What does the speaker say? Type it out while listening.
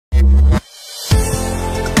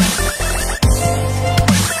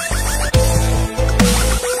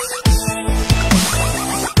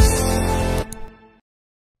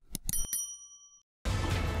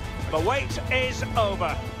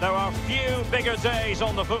over. There are few bigger days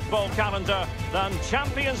on the football calendar than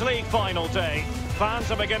Champions League final day.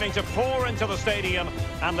 Fans are beginning to pour into the stadium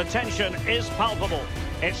and the tension is palpable.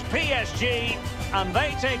 It's PSG and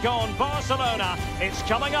they take on Barcelona. It's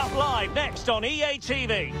coming up live next on EA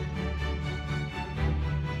TV.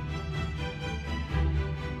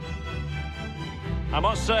 I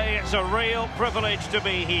must say it's a real privilege to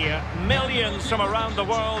be here. Millions from around the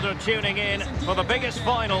world are tuning in for the biggest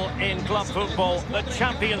final in club football, the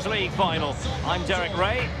Champions League final. I'm Derek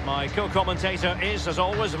Ray, my co-commentator is, as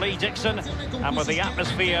always, Lee Dixon, and with the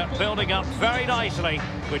atmosphere building up very nicely,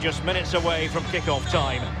 we're just minutes away from kick-off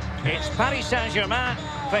time. It's Paris Saint-Germain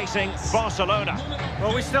facing Barcelona.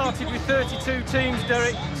 Well, we started with 32 teams,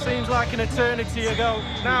 Derek. Seems like an eternity ago.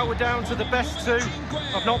 Now we're down to the best two.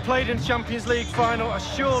 I've not played in Champions League final. I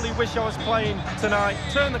surely wish I was playing tonight.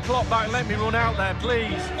 Turn the clock back and let me run out there,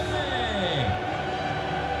 please.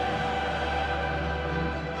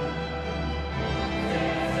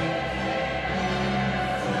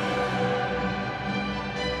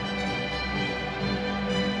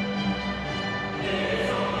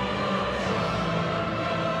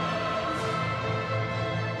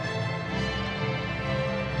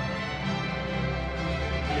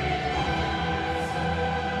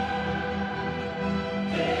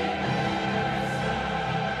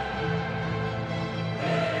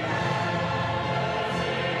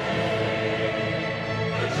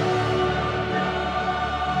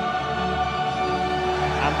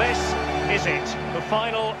 This is it, the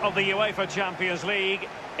final of the UEFA Champions League.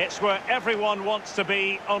 It's where everyone wants to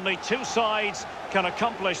be. Only two sides can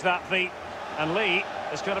accomplish that feat. And Lee,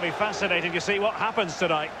 it's going to be fascinating to see what happens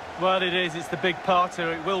tonight. Well, it is. It's the big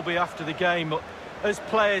parter. It will be after the game. But as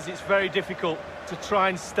players, it's very difficult to try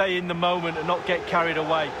and stay in the moment and not get carried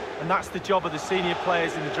away. And that's the job of the senior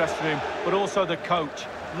players in the dressing room, but also the coach.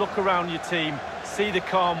 Look around your team, see the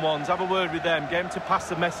calm ones, have a word with them, get them to pass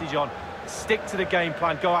the message on. Stick to the game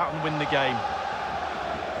plan, go out and win the game.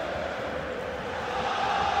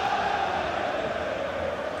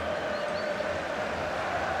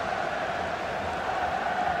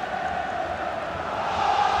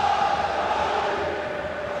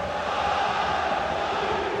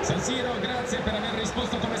 San Siro, grazie per aver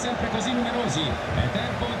risposto come sempre così numerosi. È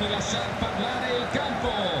tempo di lasciar parlare il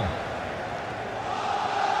campo.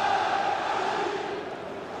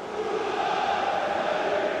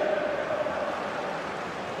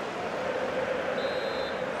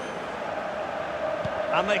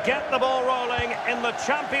 And they get the ball rolling in the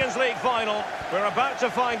Champions League final. We're about to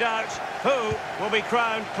find out who will be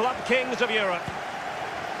crowned Club Kings of Europe.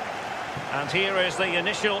 And here is the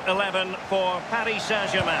initial 11 for Paris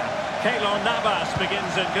Saint-Germain. Keylor Navas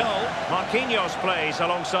begins in goal. Marquinhos plays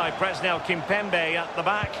alongside Presnel Kimpembe at the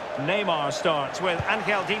back. Neymar starts with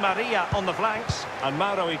Angel Di Maria on the flanks. And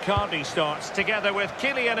Mauro Icardi starts together with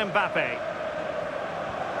Kylian Mbappe.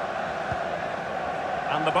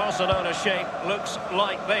 And the Barcelona shape looks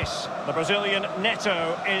like this. The Brazilian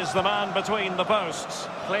Neto is the man between the posts.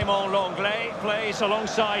 Clément Lenglet plays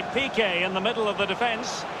alongside Piqué in the middle of the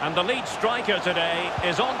defence. And the lead striker today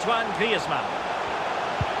is Antoine Griezmann.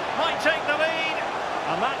 Might take the lead.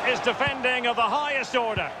 And that is defending of the highest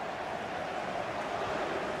order.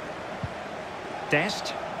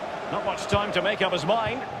 Dest. Not much time to make up his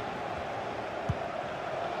mind.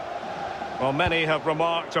 Well, many have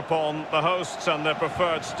remarked upon the hosts and their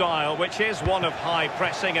preferred style, which is one of high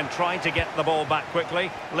pressing and trying to get the ball back quickly.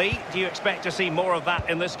 Lee, do you expect to see more of that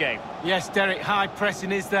in this game? Yes, Derek, high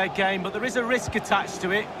pressing is their game, but there is a risk attached to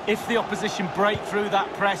it. If the opposition break through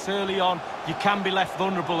that press early on, you can be left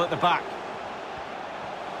vulnerable at the back.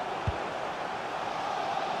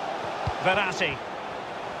 Verratti.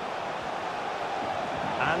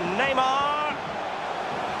 And Neymar.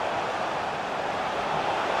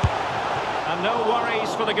 And no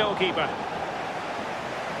worries for the goalkeeper.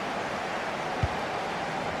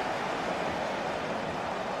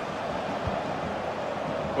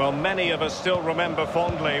 Well, many of us still remember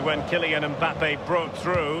fondly when Kylian Mbappe broke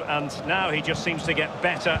through, and now he just seems to get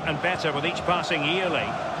better and better with each passing yearly.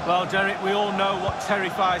 Well, Derek, we all know what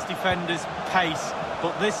terrifies defenders, pace.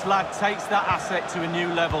 But this lad takes that asset to a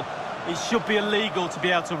new level. It should be illegal to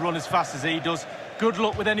be able to run as fast as he does. Good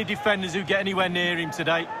luck with any defenders who get anywhere near him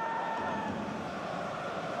today.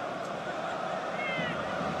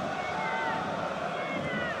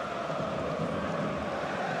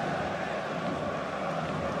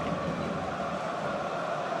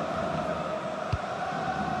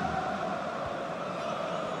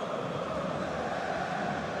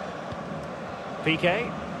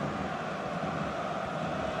 Piqué.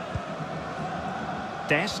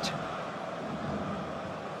 Dest.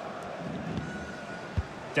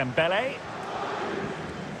 Dembele.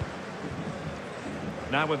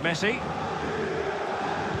 Now with Messi.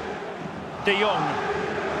 De Jong.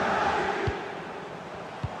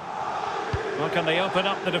 Well, can they open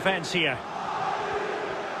up the defence here?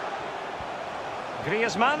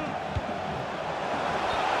 Griezmann.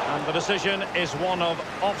 And the decision is one of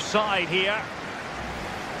offside here.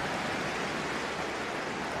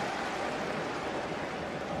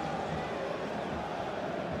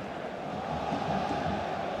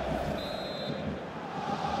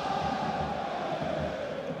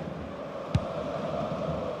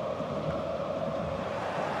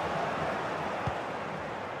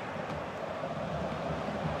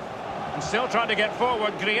 Still trying to get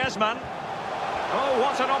forward, Griezmann. Oh,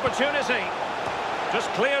 what an opportunity. Just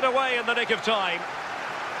cleared away in the nick of time.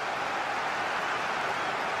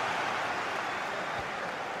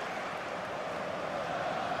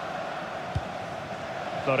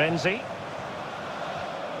 Florenzi.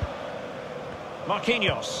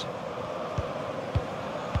 Marquinhos.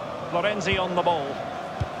 Florenzi on the ball.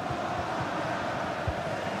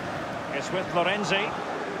 It's with Florenzi.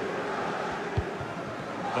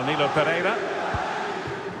 Danilo Pereira.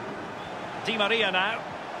 Di Maria now.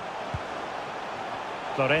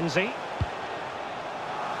 Florenzi.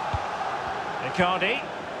 Icardi.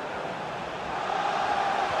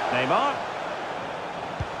 Neymar.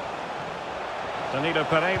 Danilo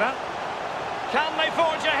Pereira. Can they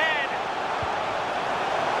forge ahead?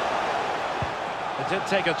 It did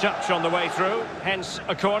take a touch on the way through, hence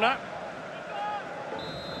a corner.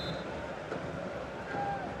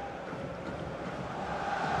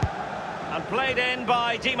 And played in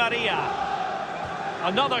by Di Maria.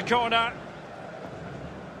 Another corner.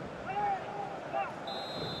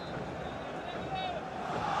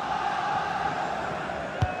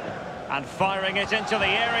 And firing it into the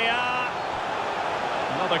area.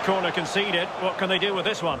 Another corner conceded. What can they do with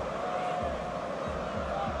this one?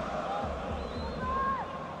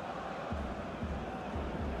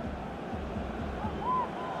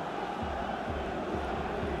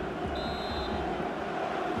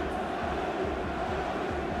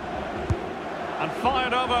 And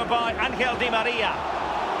fired over by Angel Di Maria.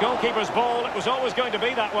 Goalkeeper's ball, it was always going to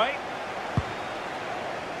be that way.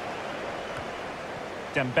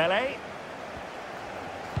 Dembele.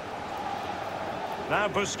 Now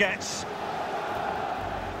Busquets.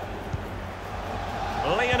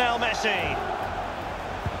 Lionel Messi.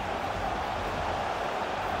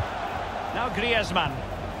 Now Griezmann.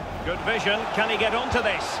 Good vision, can he get onto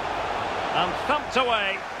this? And thumped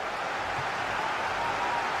away.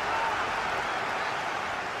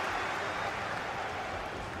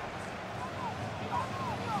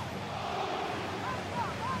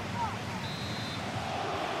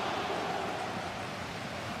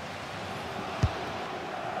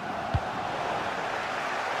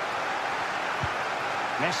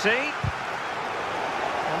 Messi.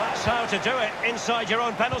 Well, that's how to do it inside your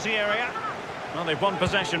own penalty area. Well, they've won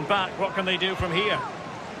possession back. What can they do from here?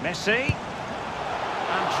 Messi.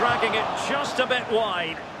 And dragging it just a bit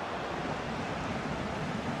wide.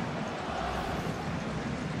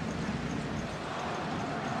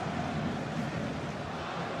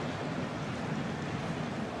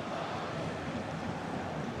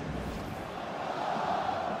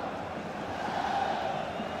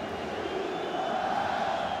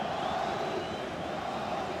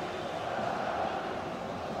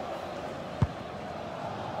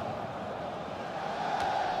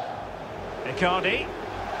 Icardi,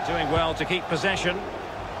 doing well to keep possession.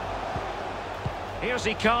 Here's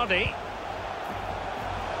Icardi.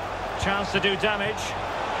 Chance to do damage.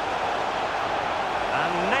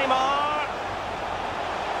 And Neymar.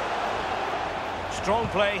 Strong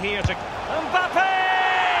play here to Mbappe!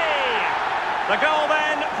 The goal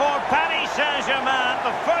then for Paris Saint-Germain,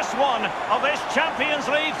 the first one of this Champions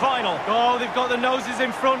League final. Oh, they've got the noses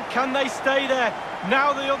in front. Can they stay there?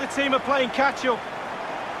 Now the other team are playing catch-up.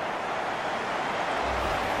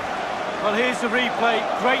 Well, here's the replay.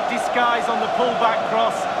 Great disguise on the pull-back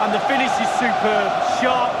cross, and the finish is superb.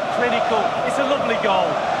 Sharp, clinical. It's a lovely goal.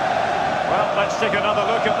 Well, let's take another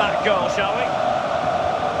look at that goal, shall we?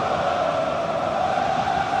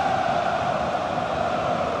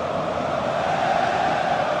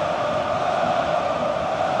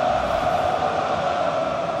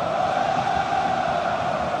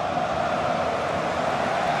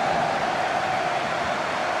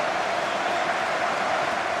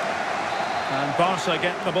 And Barca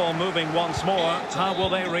get the ball moving once more. How will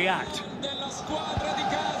they react? Della squadra di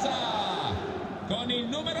casa con il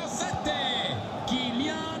numero 7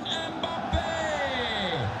 Kylian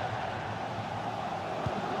Mbappe.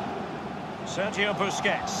 Sergio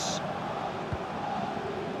Busquets.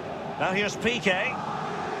 Now here's Piqué.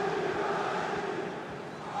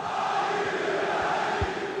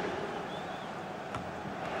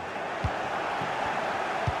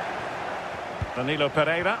 Danilo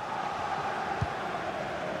Pereira.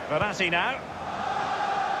 Verratti now.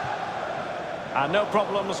 And no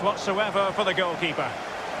problems whatsoever for the goalkeeper.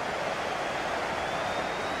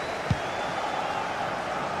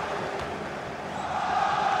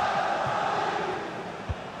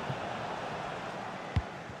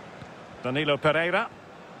 Danilo Pereira.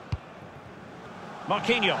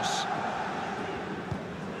 Marquinhos.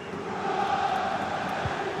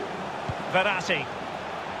 Verratti.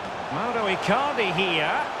 Mauro Icardi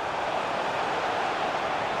here.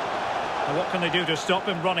 And what can they do to stop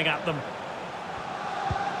him running at them?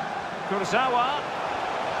 Kurzawa.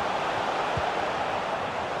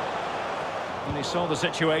 And he saw the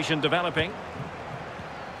situation developing.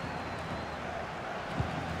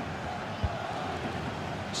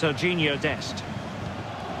 Serginho Dest.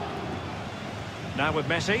 Now with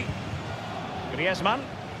Messi. Griezmann.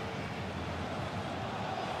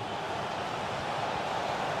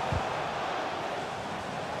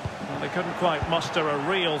 Well, they couldn't quite muster a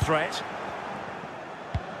real threat.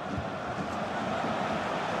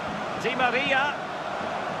 Di Maria.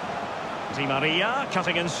 Di Maria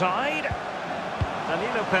cutting inside.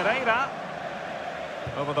 Danilo Pereira.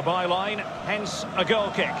 Over the byline, hence a goal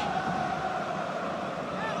kick.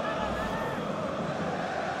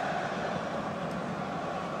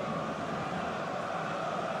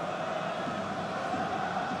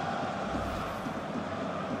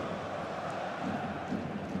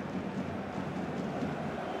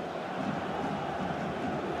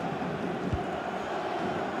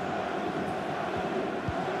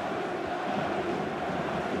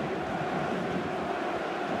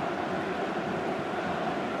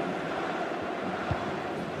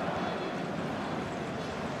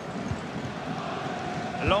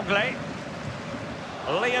 Longley.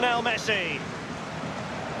 Lionel Messi.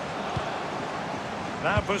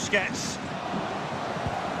 Now Busquets.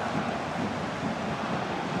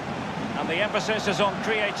 And the emphasis is on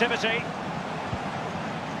creativity.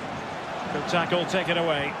 Good tackle taken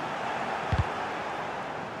away.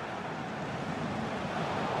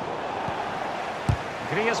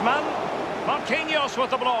 Griezmann. Marquinhos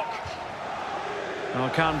with the block. Well,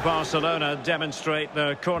 can Barcelona demonstrate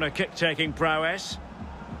their corner kick-taking prowess?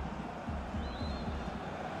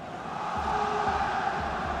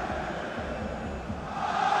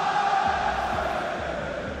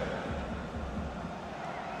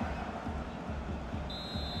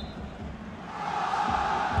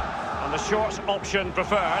 The short option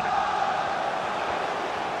preferred.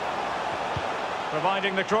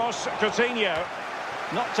 Providing the cross, Coutinho.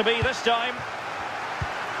 Not to be this time.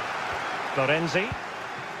 Florenzi.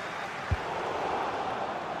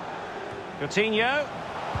 Coutinho.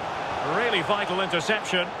 Really vital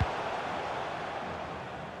interception.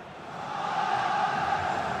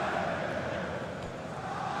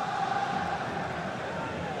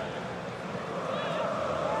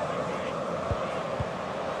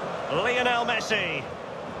 Lionel Messi.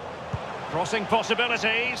 Crossing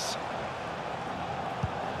possibilities.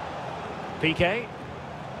 Piqué.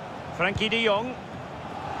 Frankie de Jong.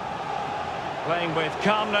 Playing with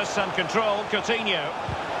calmness and control, Coutinho.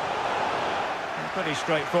 Pretty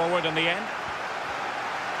straightforward in the end.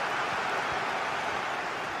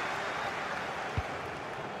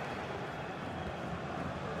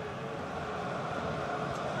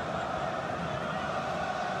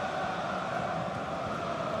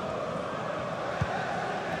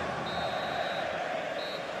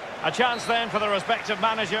 A chance then for the respective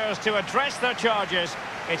managers to address their charges.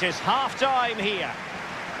 It is half-time here.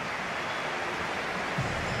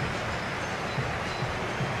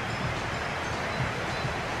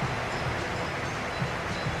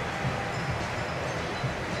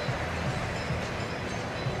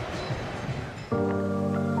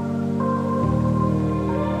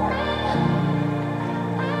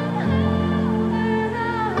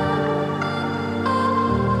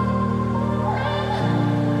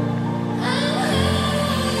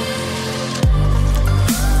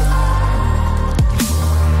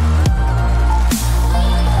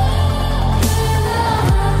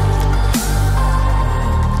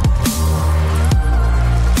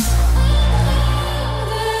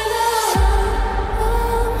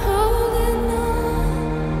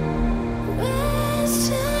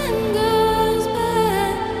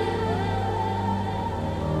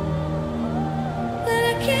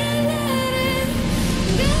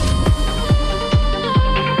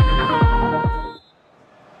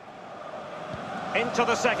 Into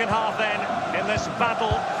the second half then, in this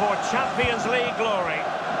battle for Champions League glory.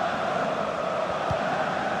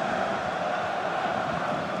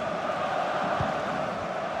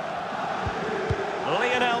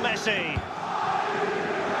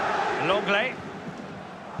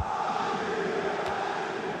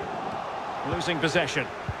 losing possession.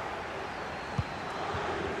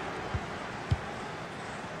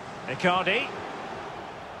 Icardi.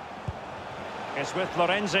 It's with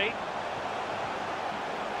Florenzi.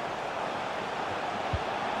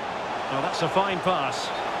 Well, that's a fine pass.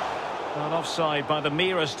 Not offside by the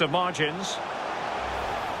merest of margins.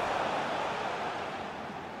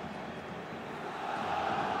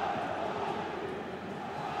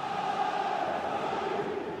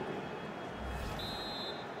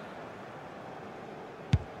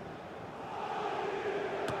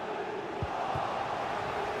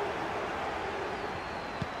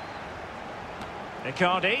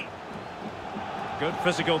 Icardi. Good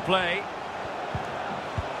physical play.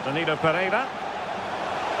 Danilo Pereira.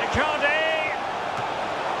 Icardi!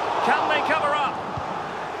 Can they cover up?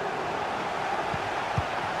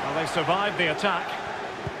 Well, they survived the attack.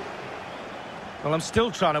 Well, I'm still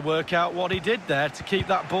trying to work out what he did there to keep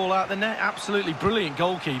that ball out the net. Absolutely brilliant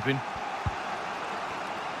goalkeeping.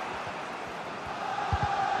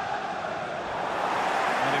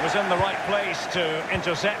 And he was in the right place to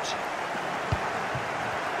intercept.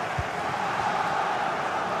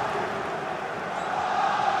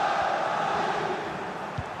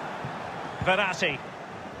 Verratti,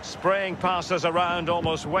 spraying passes around,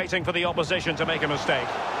 almost waiting for the opposition to make a mistake.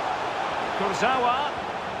 Kurzawa,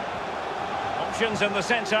 options in the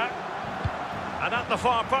centre, and at the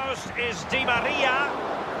far post is Di Maria.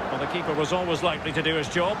 Well, the keeper was always likely to do his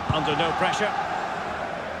job under no pressure.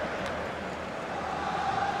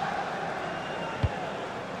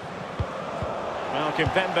 Well,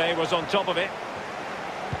 Kimpembe was on top of it.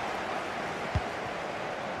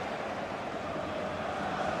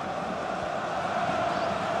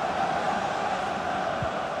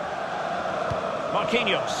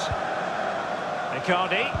 Marquinhos.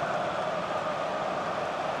 Icardi.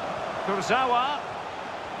 Kurzawa.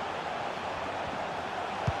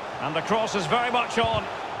 And the cross is very much on.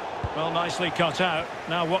 Well, nicely cut out.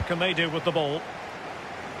 Now what can they do with the ball?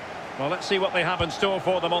 Well, let's see what they have in store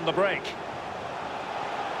for them on the break.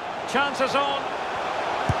 Chances on.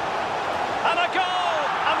 And a goal!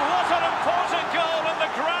 And what an important goal in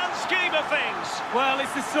the grand scheme of things. Well,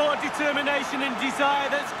 it's the sort of determination and desire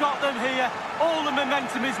that's got them here. All the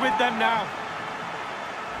momentum is with them now.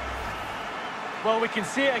 Well, we can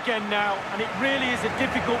see it again now, and it really is a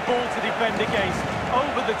difficult ball to defend against.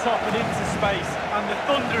 Over the top and into space, and the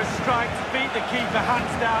thunderous strike to beat the keeper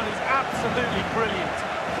hands down is absolutely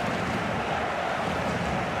brilliant.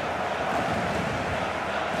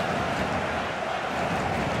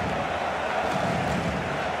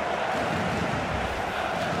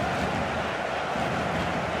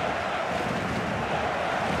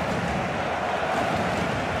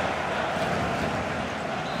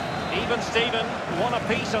 Even Steven, one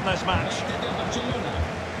apiece in this match. Barcelona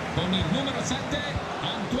con il numero 7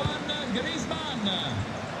 Antoine Griezmann.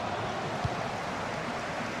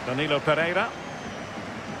 Danilo Pereira.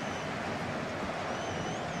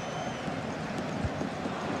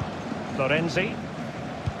 Florenzi.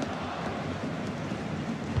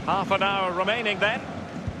 Half an hour remaining then.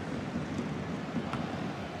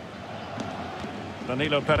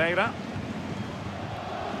 Danilo Pereira.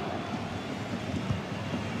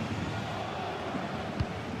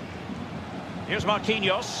 Here's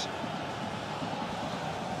Marquinhos.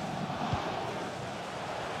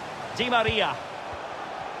 Di Maria.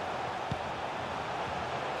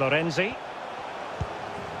 Florenzi.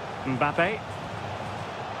 Mbappe.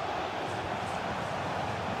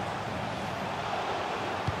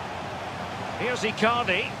 Here's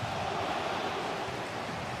Icardi.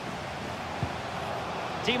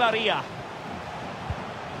 Di Maria.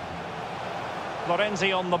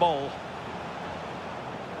 Florenzi on the ball.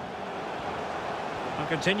 And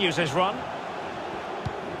continues his run.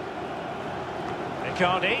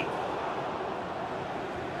 Icardi.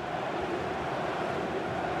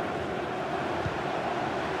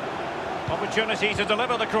 Opportunity to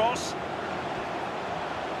deliver the cross.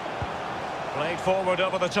 Played forward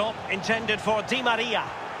over the top, intended for Di Maria.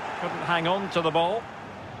 Couldn't hang on to the ball.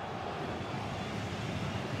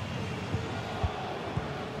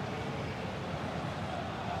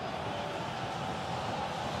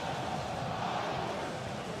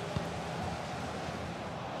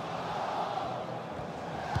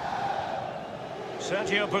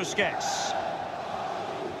 Sergio Busquets.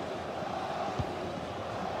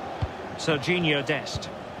 Serginho Dest.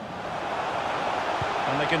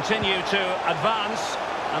 And they continue to advance,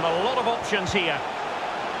 and a lot of options here.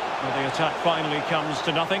 Well, the attack finally comes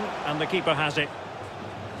to nothing, and the keeper has it.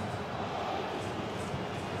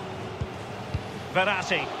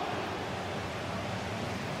 Verratti.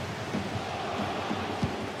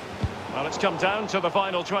 Well, it's come down to the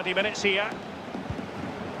final 20 minutes here.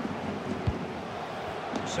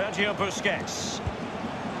 Sergio Busquets.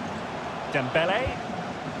 Dembele.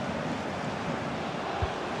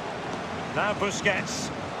 Now Busquets.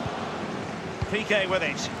 Piqué with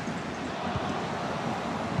it.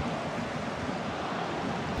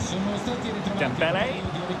 Dembele.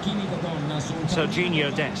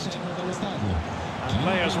 Serginho Dest. And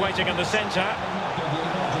players waiting in the centre.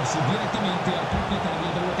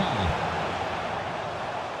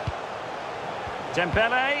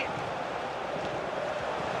 Dembele.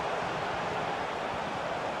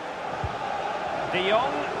 De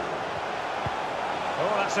Jong.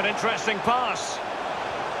 Oh, that's an interesting pass.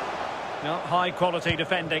 Not high quality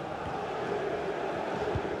defending.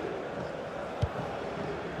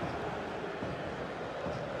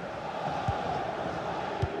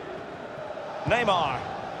 Neymar.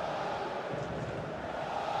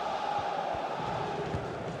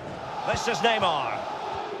 This is Neymar.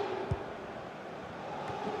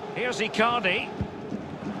 Here's Icardi.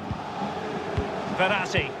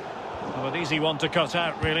 Verratti. Oh, an easy one to cut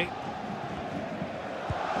out, really.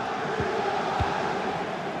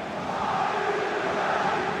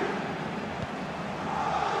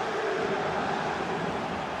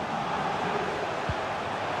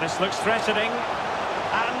 This looks threatening.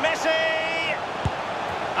 And Messi!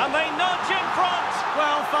 And they nudge in front!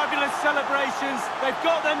 Well, fabulous celebrations. They've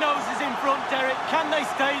got their noses in front, Derek. Can they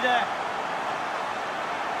stay there?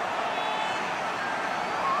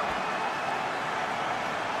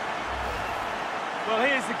 Well,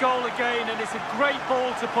 here's the goal again, and it's a great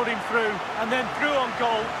ball to put him through. And then through on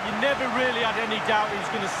goal, you never really had any doubt he was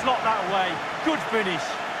going to slot that away. Good finish.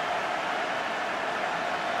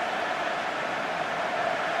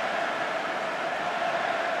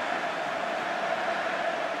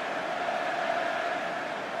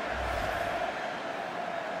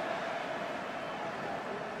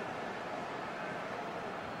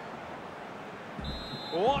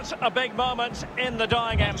 What a big moment in the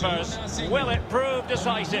dying embers. Will it prove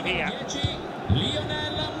decisive here?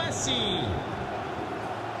 Lionel Messi.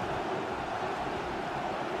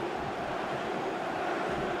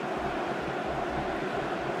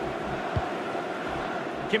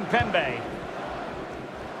 Kimpembe.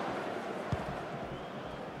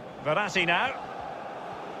 Verratti now.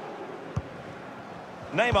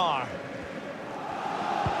 Neymar.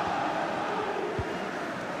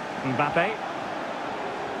 Mbappe.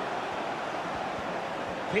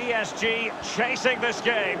 PSG chasing this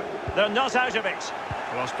game. They're not out of it.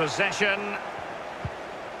 Lost possession.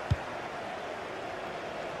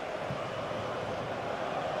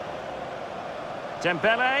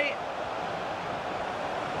 Dembele.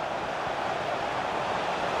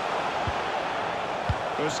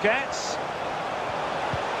 Busquets.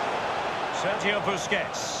 Sergio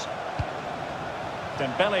Busquets.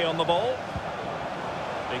 Dembele on the ball.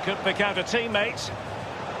 He could pick out a teammate.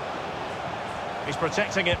 He's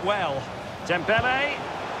protecting it well. Dembele.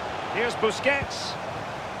 Here's Busquets.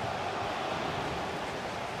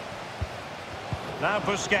 Now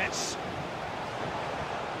Busquets.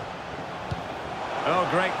 Oh,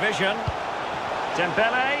 great vision.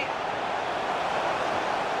 Dembele.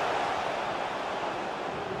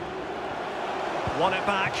 Won it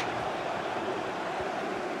back.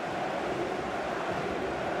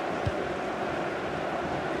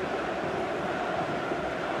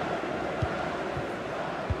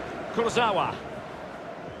 Kurzawa.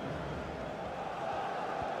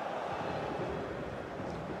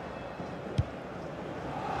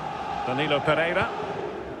 Danilo Pereira.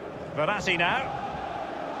 Verratti now.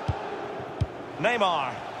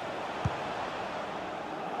 Neymar.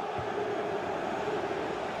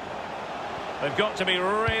 They've got to be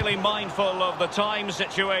really mindful of the time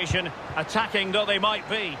situation, attacking though they might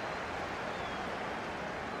be.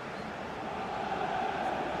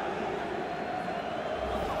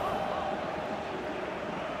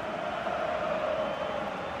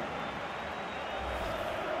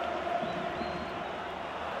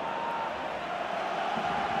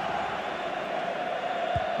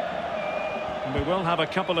 We will have a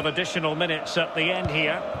couple of additional minutes at the end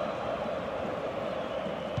here.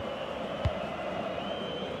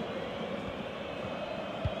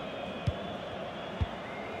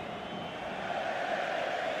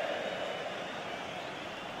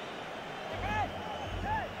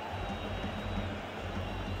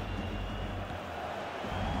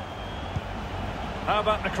 How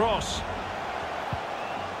about the cross?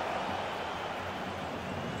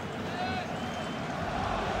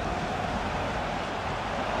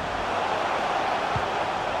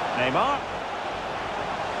 Neymar.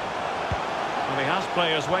 Well, he has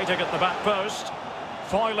players waiting at the back post,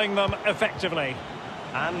 foiling them effectively.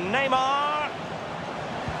 And Neymar.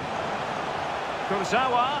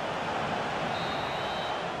 Kurzawa.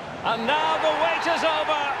 And now the wait is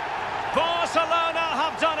over. Barcelona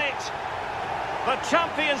have done it. The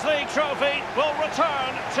Champions League trophy will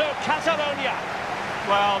return to Catalonia.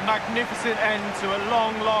 Well, magnificent end to a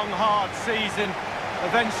long, hard season.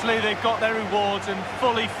 Eventually they've got their rewards and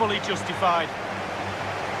fully justified.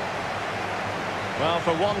 Well,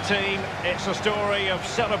 for one team, it's a story of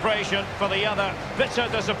celebration. For the other, bitter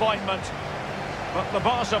disappointment. But the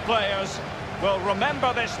Barca players will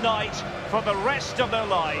remember this night for the rest of their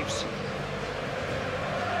lives.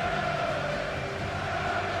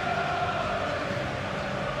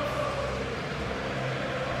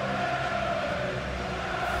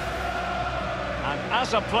 And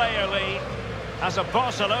as a player, Lee, as a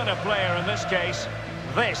Barcelona player in this case,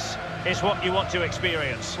 this is what you want to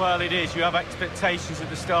experience. Well, it is. You have expectations at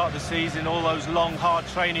the start of the season, all those long, hard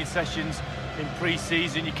training sessions in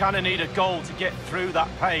pre-season. You kind of need a goal to get through that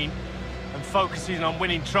pain, and focusing on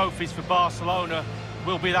winning trophies for Barcelona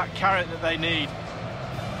will be that carrot that they need.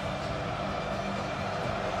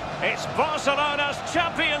 It's Barcelona's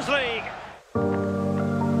Champions League.